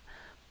issue.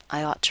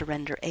 I ought to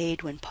render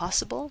aid when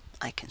possible.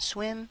 I can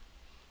swim.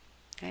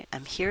 Right?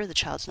 I'm here, the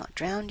child's not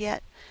drowned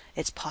yet.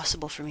 It's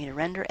possible for me to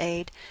render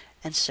aid,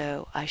 and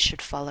so I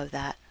should follow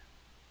that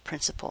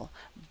principle.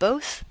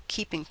 Both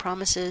keeping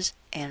promises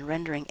and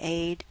rendering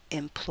aid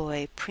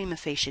employ prima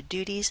facie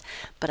duties,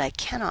 but I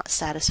cannot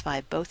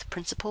satisfy both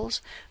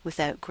principles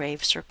without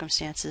grave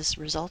circumstances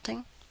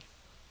resulting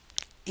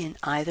in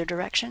either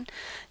direction,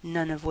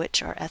 none of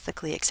which are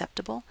ethically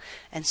acceptable.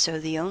 And so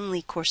the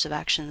only course of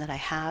action that I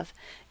have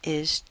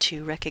is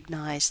to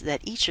recognize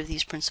that each of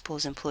these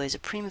principles employs a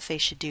prima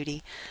facie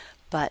duty,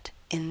 but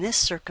in this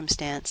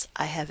circumstance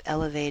I have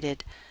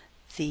elevated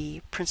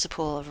the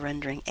principle of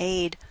rendering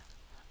aid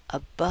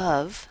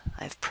above,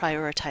 I've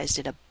prioritized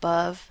it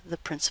above the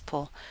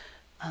principle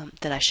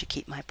that I should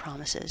keep my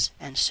promises.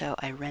 And so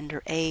I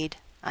render aid,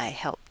 I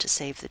help to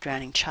save the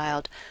drowning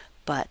child,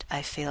 but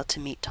I fail to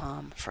meet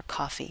Tom for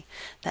coffee.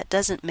 That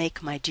doesn't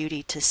make my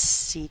duty to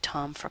see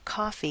Tom for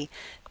coffee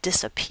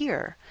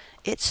disappear.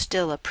 It's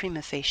still a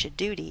prima facie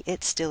duty.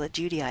 It's still a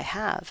duty I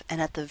have,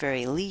 and at the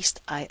very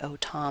least I owe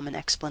Tom an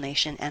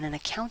explanation and an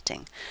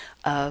accounting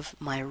of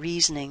my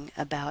reasoning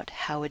about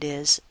how it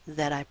is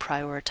that I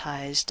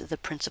prioritized the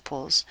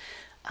principles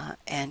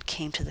and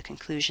came to the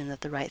conclusion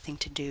that the right thing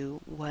to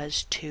do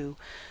was to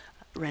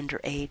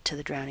render aid to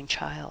the drowning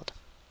child.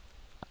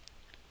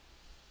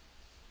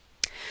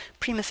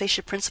 Prima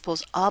facie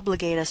principles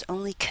obligate us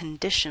only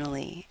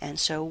conditionally, and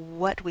so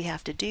what we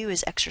have to do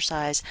is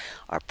exercise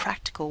our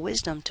practical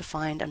wisdom to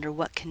find under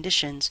what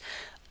conditions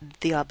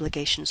the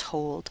obligations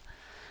hold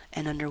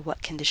and under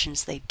what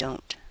conditions they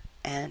don't.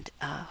 And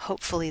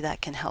hopefully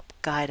that can help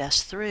guide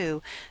us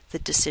through the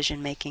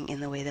decision making in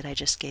the way that I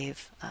just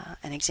gave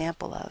an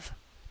example of.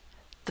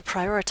 The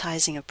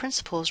prioritizing of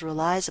principles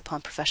relies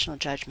upon professional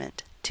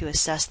judgment to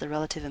assess the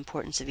relative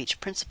importance of each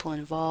principle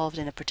involved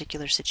in a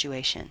particular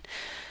situation.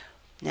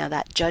 Now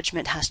that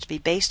judgment has to be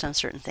based on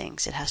certain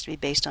things. It has to be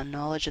based on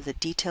knowledge of the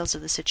details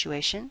of the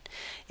situation.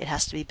 It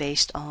has to be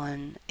based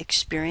on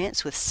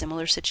experience with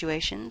similar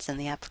situations and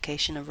the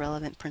application of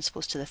relevant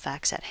principles to the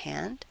facts at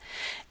hand.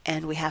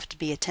 And we have to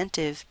be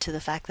attentive to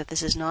the fact that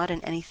this is not an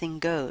anything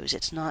goes.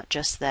 It's not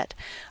just that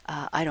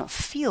I don't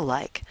feel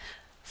like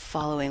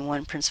following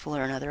one principle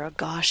or another. Oh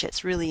gosh,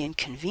 it's really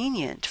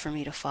inconvenient for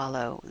me to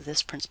follow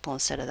this principle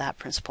instead of that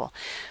principle.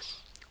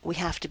 we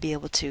have to be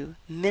able to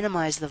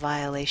minimize the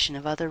violation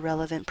of other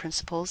relevant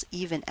principles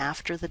even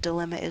after the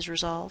dilemma is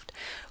resolved.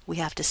 We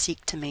have to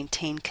seek to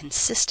maintain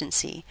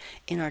consistency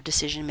in our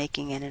decision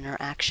making and in our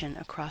action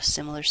across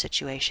similar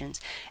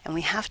situations, and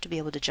we have to be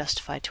able to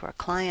justify to our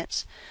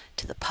clients,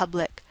 to the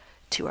public,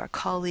 to our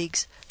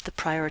colleagues, the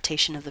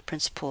prioritization of the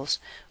principles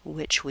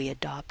which we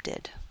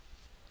adopted.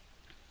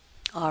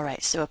 All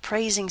right, so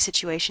appraising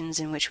situations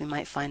in which we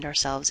might find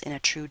ourselves in a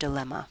true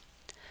dilemma.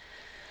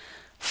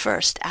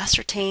 First,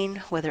 ascertain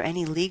whether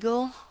any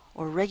legal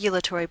or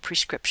regulatory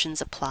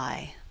prescriptions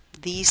apply.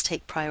 These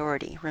take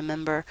priority.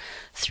 Remember,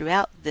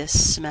 throughout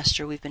this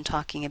semester we've been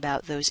talking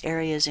about those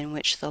areas in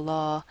which the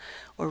law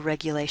or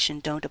regulation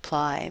don't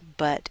apply,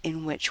 but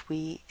in which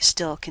we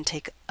still can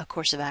take a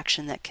course of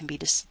action that can be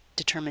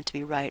determined to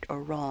be right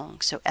or wrong.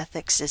 So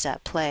ethics is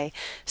at play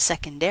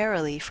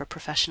secondarily for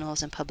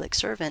professionals and public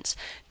servants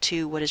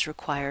to what is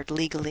required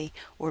legally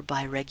or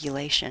by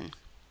regulation.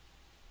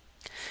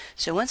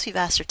 So once we've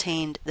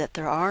ascertained that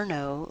there are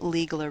no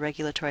legal or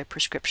regulatory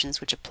prescriptions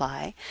which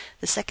apply,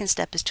 the second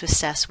step is to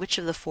assess which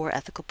of the 4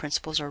 ethical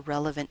principles are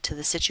relevant to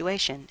the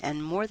situation,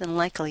 and more than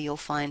likely you'll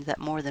find that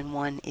more than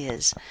one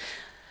is.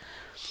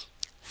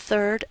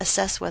 Third,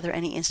 assess whether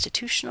any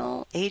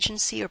institutional,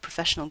 agency, or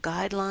professional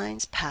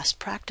guidelines, past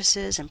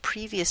practices, and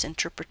previous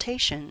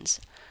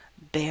interpretations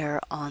bear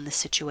on the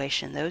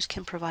situation. Those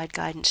can provide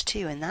guidance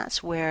too, and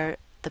that's where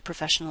the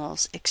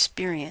professional's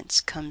experience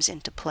comes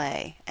into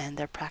play and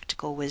their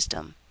practical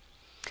wisdom.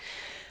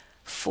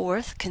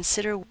 Fourth,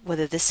 consider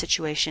whether this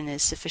situation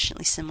is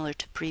sufficiently similar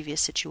to previous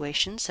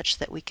situations such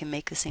that we can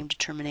make the same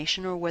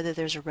determination, or whether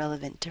there's a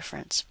relevant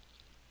difference.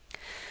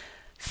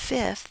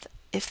 Fifth,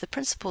 if the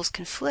principles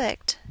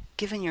conflict,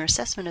 given your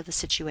assessment of the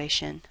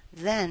situation,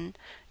 then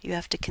you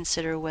have to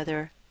consider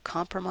whether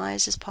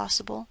compromise is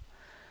possible,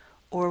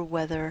 or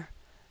whether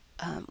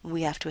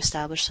we have to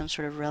establish some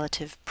sort of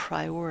relative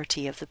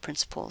priority of the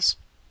principles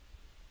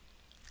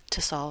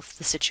to solve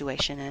the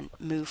situation and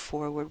move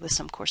forward with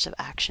some course of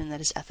action that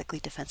is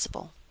ethically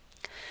defensible.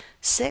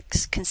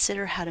 6,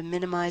 consider how to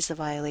minimize the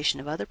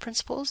violation of other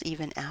principles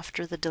even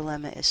after the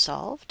dilemma is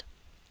solved.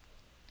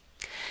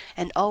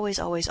 And always,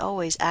 always,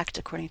 always act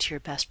according to your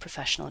best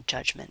professional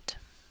judgment.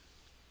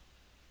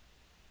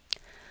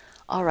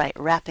 All right,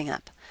 wrapping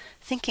up.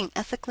 Thinking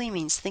ethically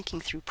means thinking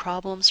through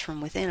problems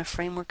from within a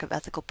framework of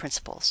ethical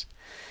principles.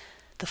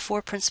 The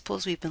 4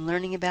 principles we've been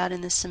learning about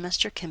in this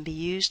semester can be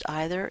used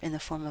either in the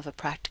form of a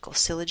practical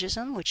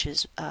syllogism, which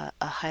is a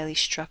highly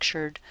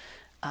structured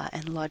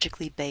and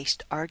logically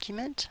based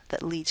argument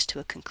that leads to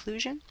a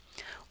conclusion,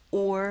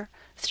 or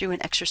through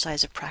an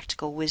exercise of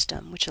practical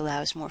wisdom, which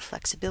allows more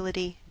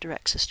flexibility,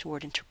 directs us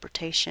toward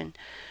interpretation,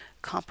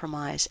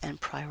 compromise,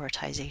 and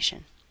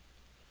prioritization.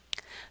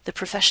 The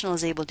professional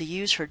is able to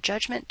use her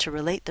judgment to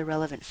relate the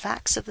relevant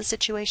facts of the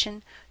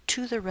situation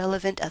to the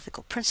relevant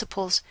ethical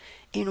principles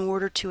in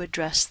order to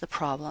address the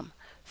problem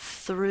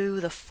through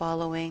the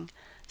following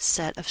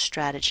set of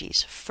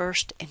strategies.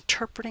 First,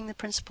 interpreting the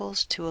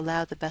principles to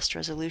allow the best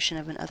resolution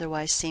of an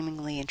otherwise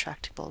seemingly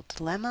intractable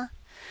dilemma.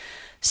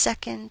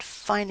 Second,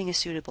 finding a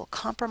suitable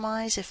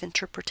compromise if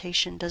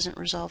interpretation doesn't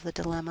resolve the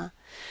dilemma.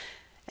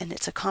 And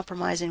it's a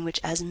compromise in which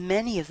as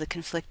many of the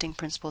conflicting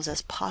principles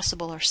as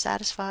possible are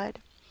satisfied.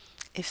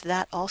 If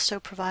that also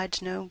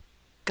provides no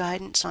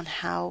guidance on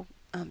how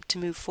to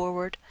move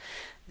forward,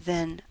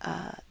 then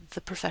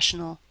the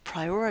professional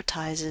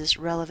prioritizes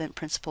relevant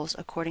principles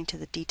according to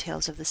the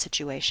details of the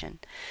situation.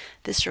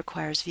 This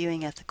requires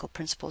viewing ethical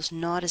principles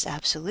not as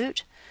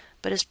absolute,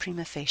 but as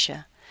prima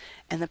facie,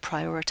 and the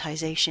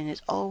prioritization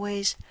is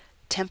always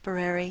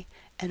temporary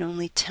and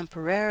only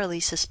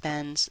temporarily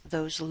suspends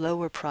those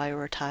lower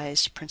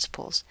prioritized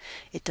principles.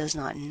 It does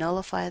not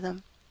nullify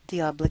them.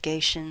 The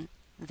obligation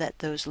that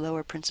those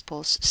lower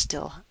principles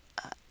still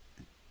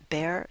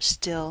bear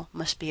still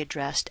must be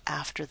addressed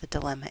after the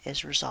dilemma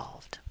is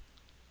resolved.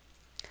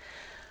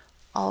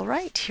 All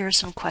right, here are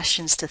some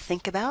questions to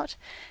think about,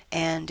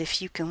 and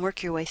if you can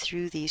work your way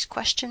through these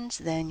questions,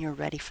 then you're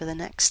ready for the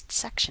next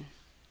section.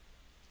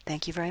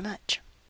 Thank you very much.